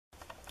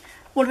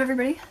What up,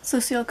 everybody? It's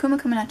Lucille Kuma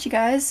coming at you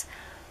guys.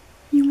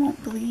 You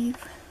won't believe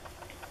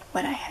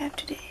what I have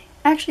today.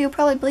 Actually, you'll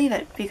probably believe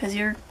it because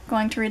you're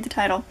going to read the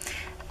title.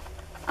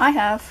 I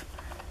have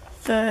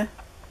the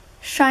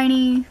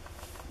shiny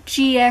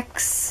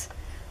GX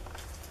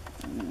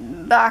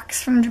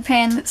box from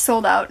Japan that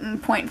sold out in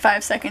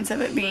 0.5 seconds of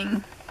it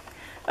being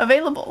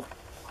available.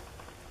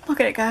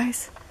 Look at it,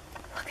 guys.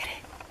 Look at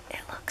it.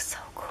 It looks so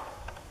cool.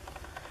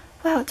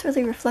 Wow, it's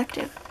really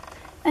reflective.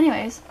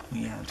 Anyways.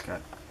 Yeah,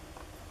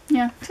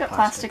 it's got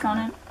plastic on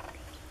it.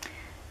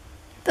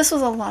 This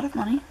was a lot of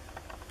money.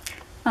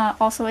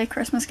 Also a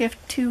Christmas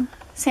gift to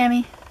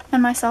Sammy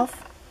and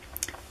myself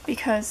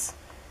because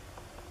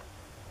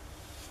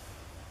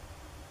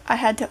I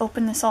had to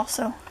open this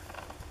also.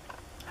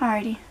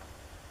 Alrighty.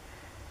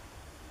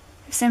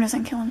 If Sam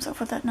doesn't kill himself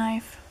with that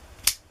knife.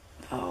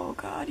 Oh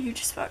god, you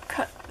just about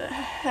cut the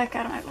heck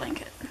out of my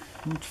blanket.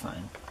 It's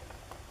fine.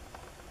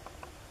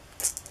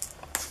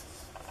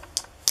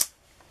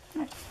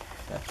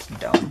 That's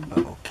dumb,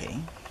 but okay.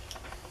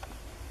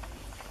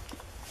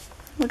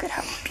 Look at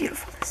how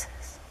beautiful this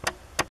is.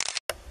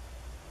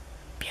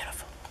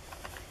 Beautiful.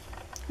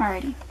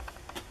 Alrighty.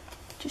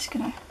 Just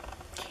gonna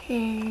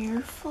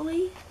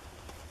carefully,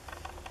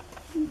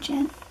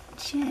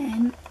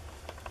 gently,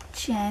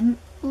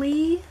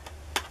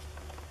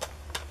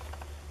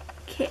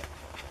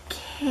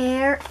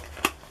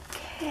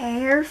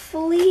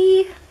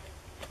 carefully.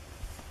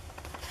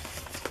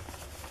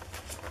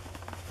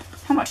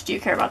 How much do you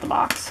care about the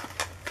box?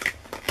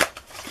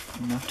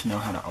 Enough to know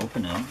how to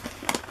open it.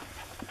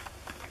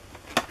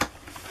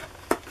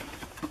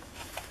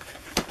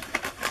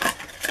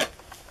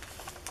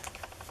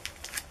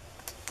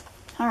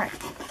 Alright.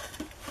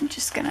 I'm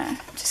just gonna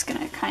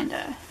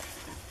kinda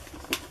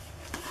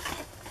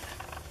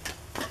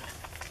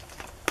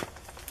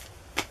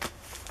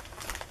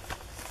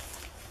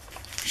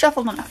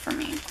shuffled enough for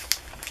me.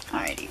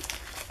 Alrighty.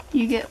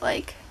 You get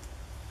like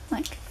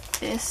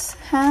this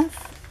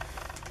half,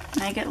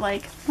 and I get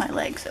like my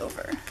legs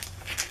over.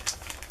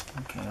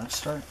 Okay, let's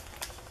start.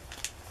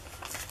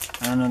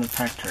 I don't know the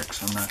pack trick,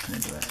 so I'm not gonna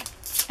do it.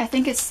 I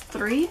think it's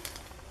 3.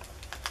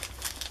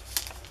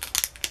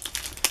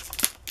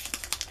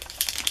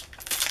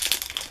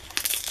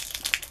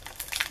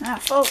 Now,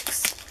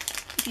 folks,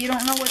 if you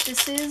don't know what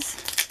this is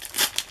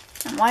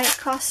and why it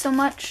costs so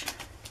much,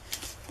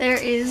 there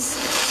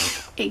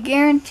is a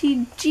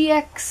guaranteed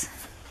GX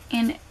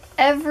in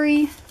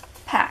every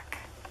pack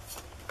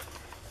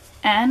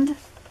and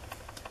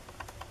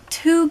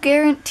 2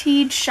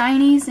 guaranteed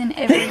shinies in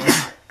every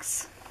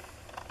box.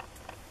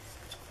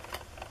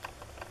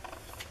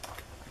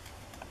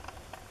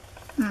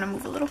 I'm gonna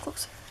move a little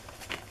closer.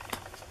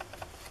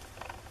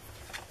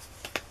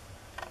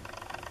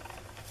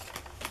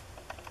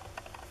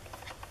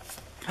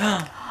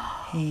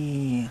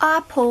 Hey.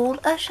 I pulled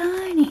a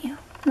shiny.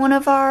 One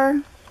of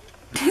our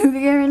 2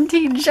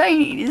 guaranteed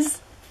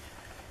shinies.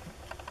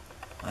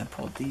 I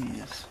pulled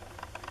these.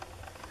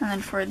 And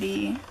then for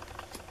the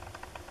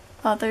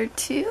other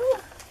 2, Do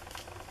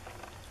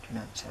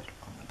not set it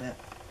on the bed.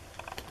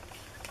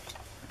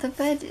 the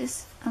bed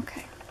is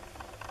okay.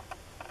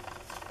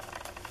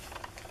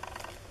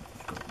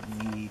 Go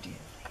immediately.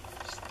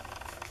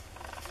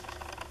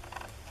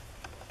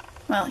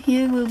 Well,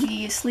 he will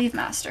be Sleeve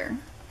Master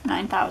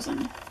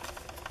 9000.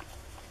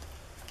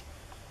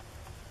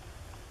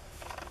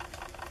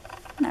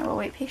 And I will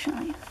wait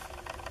patiently.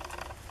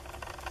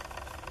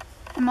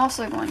 I'm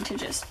also going to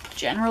just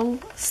general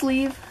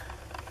sleeve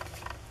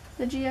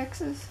the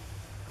GXs.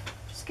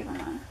 Just give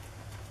them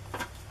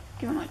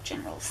a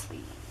general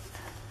sleeve.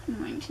 I'm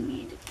going to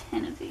need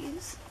 10 of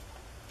these.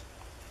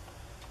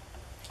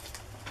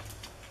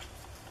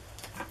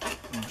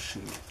 Oh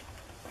shoot.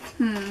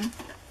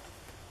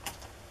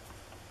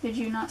 Did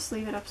you not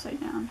sleeve it upside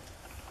down?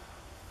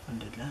 I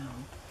did now.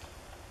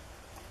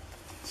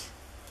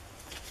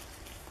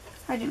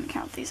 I didn't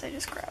count these, I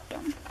just grabbed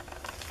them.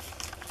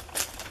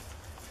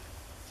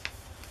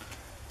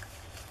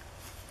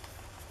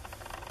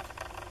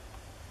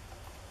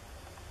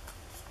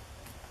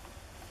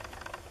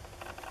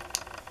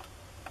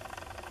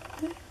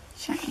 The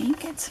shiny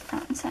gets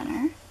front and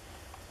center.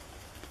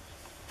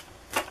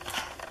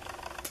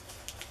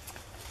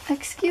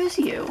 Excuse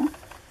you.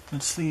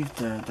 Let's sleeve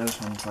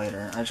those ones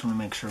later. I just want to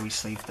make sure we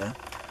sleeve the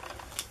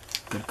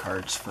good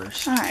cards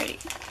first. Alrighty.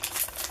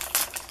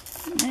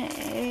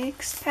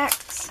 Next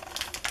packs.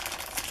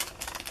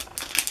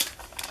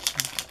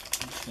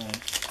 Okay,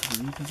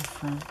 3 to the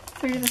front.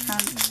 3 to the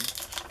front.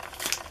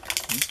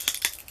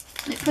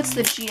 Oops. It puts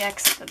the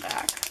GX at the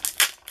back.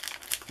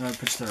 No, it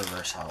puts the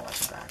reverse hollow at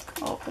the back.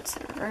 Oh, it puts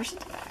the reverse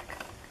at the back.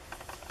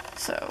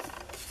 So,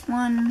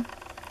 1,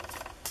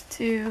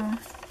 2,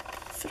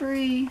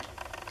 3.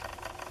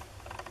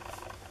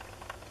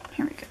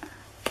 Here we go.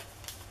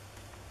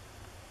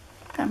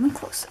 Gotta move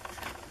closer.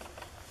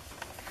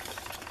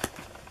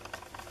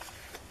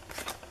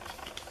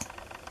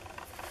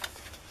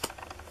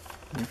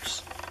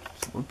 Whoops.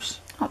 Whoops.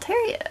 I'll tear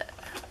you.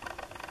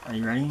 Are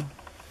you ready?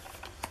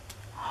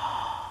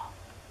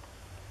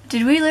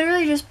 Did we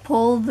literally just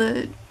pull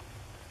the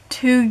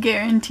 2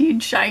 guaranteed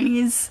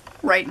shinies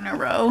right in a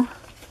row.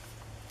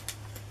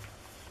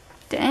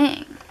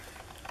 Dang.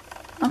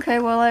 Okay,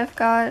 well I've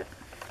got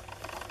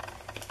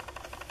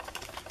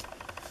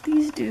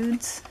these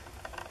dudes.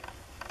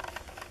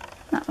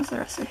 That was the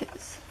rest of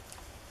his.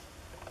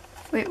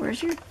 Wait,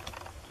 where's your...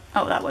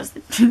 Oh, that was the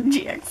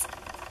GX.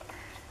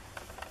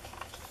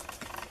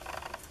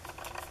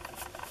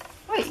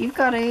 Wait, you've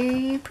got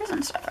a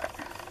Prism Star.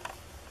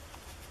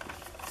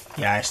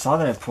 Yeah, I saw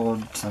that I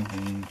pulled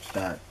something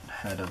that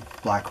had a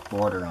black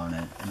border on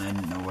it, and I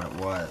didn't know what it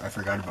was. I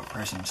forgot about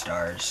Prism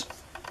Stars.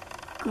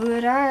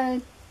 Good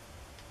idea.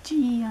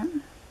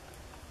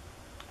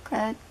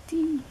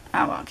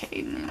 Oh,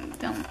 okay.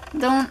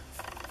 Don't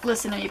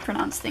listen to me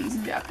pronounce things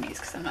in Japanese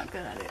because I'm not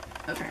good at it,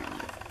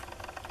 apparently.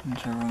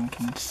 As everyone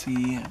can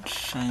see, it's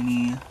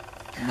shiny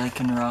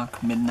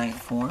Lycanroc Midnight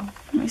form.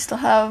 We still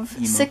have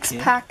Emo 6 Kid.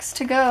 packs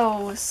to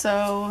go,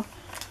 so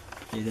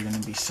Either gonna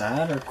be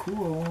sad or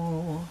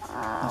cool.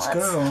 Let's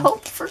let's go.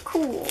 hope for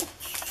cool.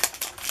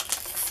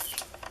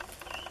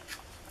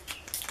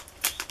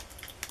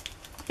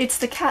 It's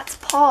the cat's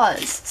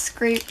paws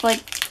scrape,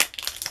 like,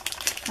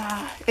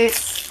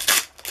 it's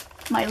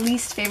my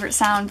least favorite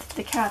sound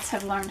the cats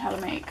have learned how to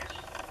make.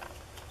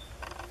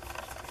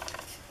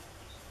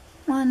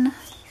 1,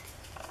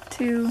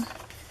 2,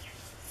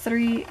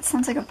 3. It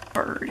sounds like a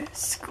bird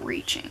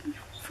screeching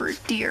for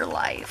dear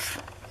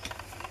life.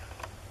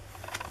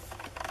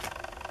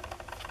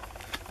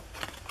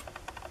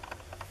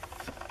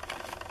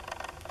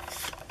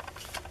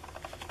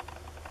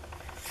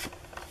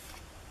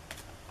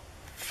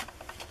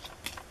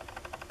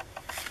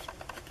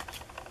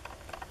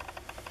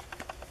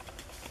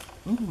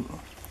 Ooh,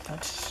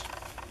 that's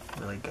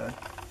really good.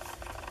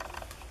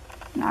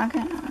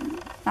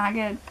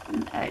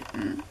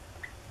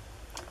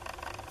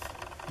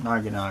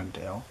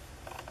 Naganogdale.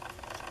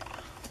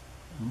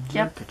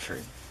 Yep.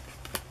 Tree.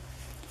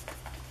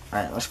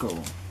 Alright, let's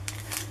go.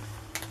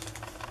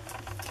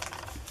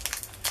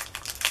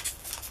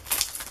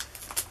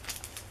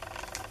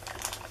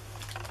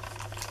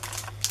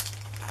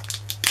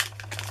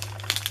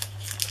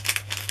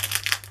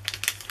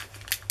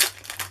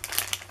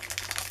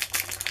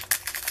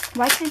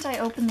 Why can't I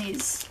open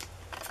these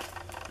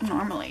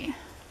normally?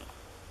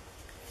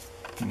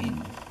 You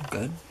mean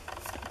good?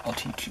 I'll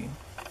teach you.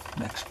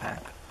 Next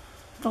pack.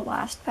 The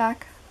last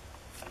pack?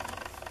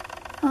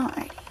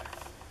 Alrighty.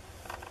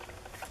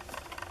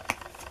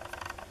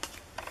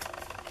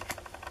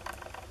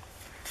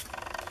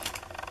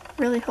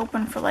 Really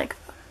hoping for like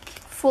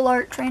full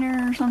art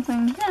trainer or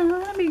something. Yeah,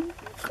 that'd be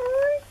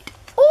great.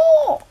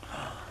 Oh!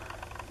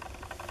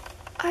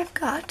 I've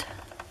got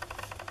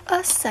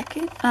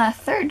a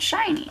third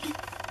shiny.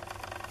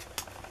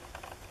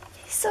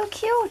 He's so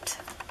cute.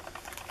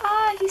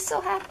 Ah, he's so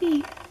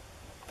happy.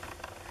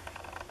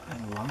 I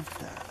love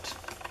that.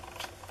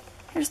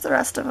 Here's the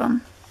rest of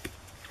them.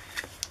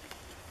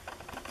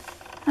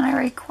 And I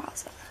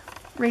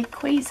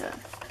Rayquaza.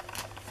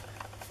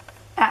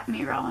 At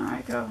me, Rollin'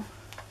 Raikou.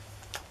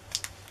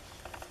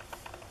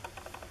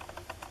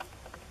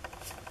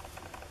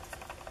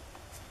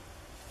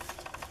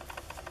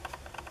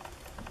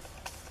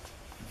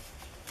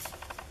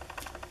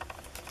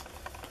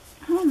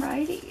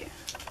 Alrighty.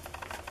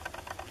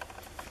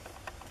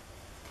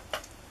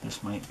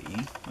 This might be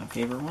my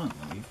favorite one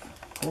that we've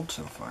pulled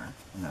so far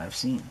and that I've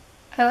seen.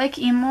 I like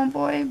Emo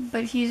Boy,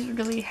 but he's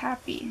really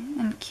happy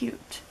and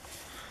cute.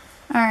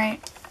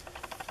 Alright.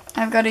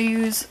 I've got to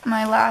use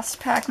my last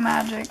pack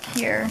magic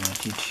here. I'm going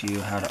to teach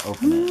you how to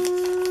open it.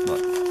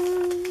 Look.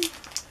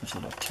 There's a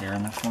little tear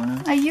in the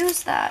corner. I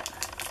used that.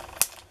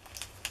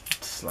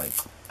 It's like...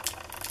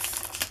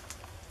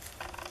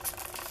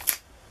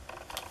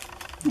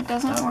 It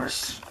doesn't that work.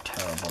 was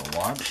terrible to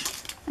watch.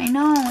 I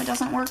know, it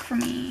doesn't work for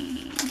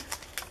me.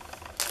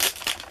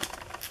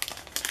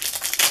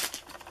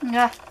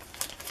 Yeah.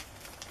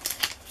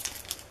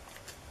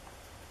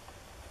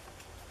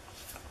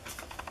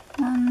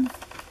 One,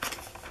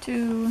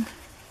 2,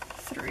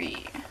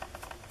 3.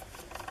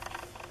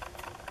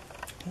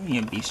 Maybe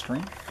a Beast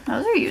Ring.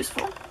 Those are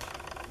useful.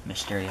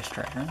 Mysterious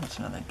Treasure, that's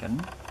another good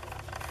one.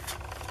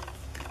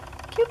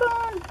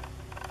 Cubone!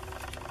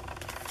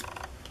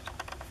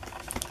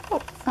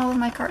 Oh, all of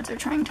my cards are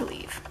trying to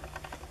leave.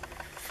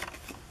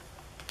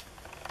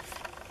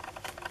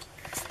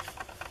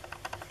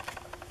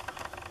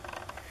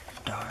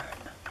 Darn.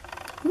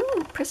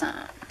 Ooh, Prism.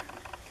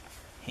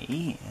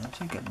 Hey,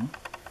 that's a good one.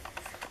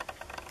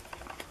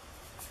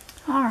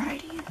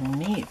 Alrighty.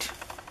 Neat.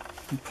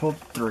 We pulled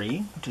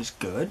 3, which is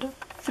good.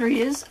 3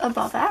 is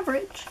above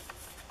average.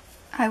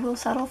 I will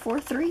settle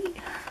for 3.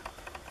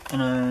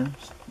 And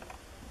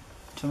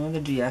some of the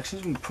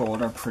GXs we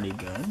pulled are pretty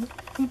good.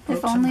 We pulled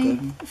If some only,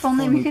 good if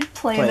only we could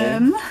play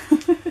them.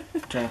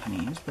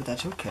 Japanese, but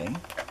that's okay.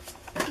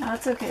 No,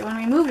 that's okay. When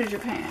we move to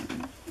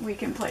Japan, we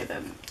can play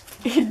them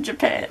in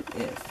Japan.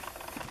 If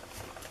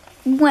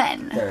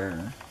When?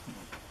 they're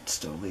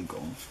still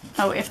legal.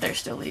 Oh, if they're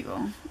still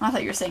legal. I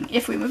thought you were saying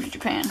if we move to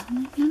Japan.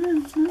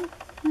 No,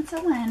 that's a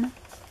when.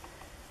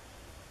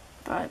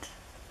 But,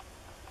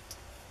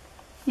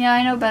 Yeah,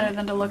 I know better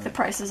than to look the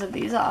prices of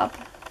these up.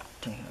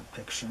 Taking a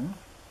picture.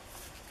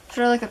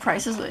 Should I look the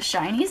prices of the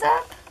Shinies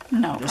app?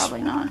 No, This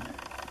probably one?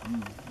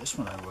 not. This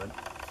one I would.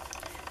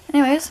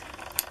 Anyways,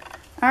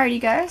 alrighty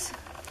guys.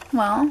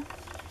 Well,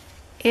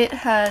 it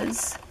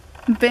has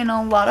been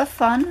a lot of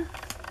fun.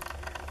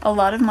 A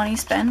lot of money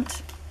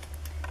spent.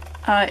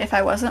 If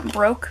I wasn't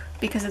broke,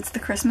 because it's the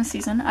Christmas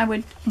season, I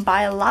would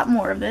buy a lot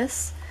more of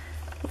this.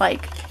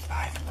 Like,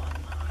 Buy them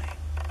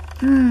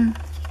online.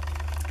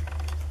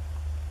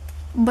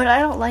 But I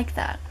don't like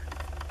that.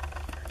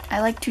 I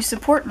like to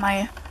support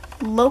my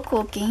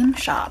local game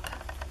shop.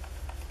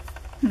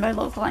 And by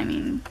local, I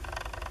mean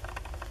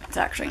it's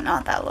actually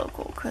not that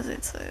local because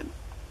it's a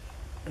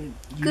You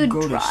good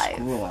go drive.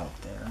 to school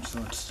out there,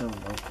 so it's still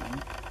local.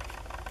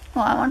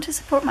 Well, I want to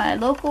support my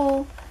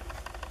local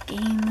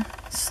game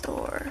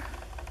store.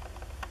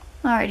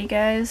 Alrighty,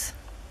 guys.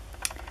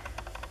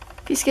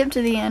 If you skip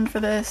to the end for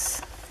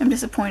this, I'm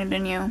disappointed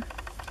in you.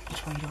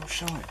 That's why you don't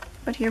show it.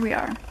 But here we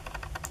are.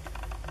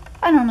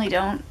 I normally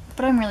don't,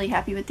 but I'm really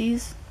happy with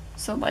these.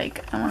 So,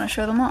 like, I want to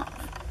show them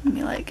off. And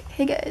be like,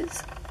 hey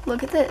guys,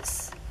 look at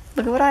this.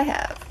 Look at what I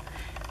have.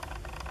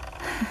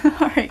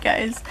 Alright,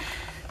 guys.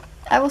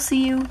 I will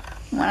see you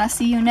when I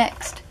see you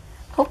next.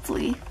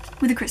 Hopefully,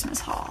 with a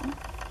Christmas haul.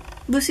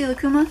 Lucy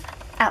Lakuma,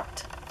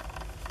 out.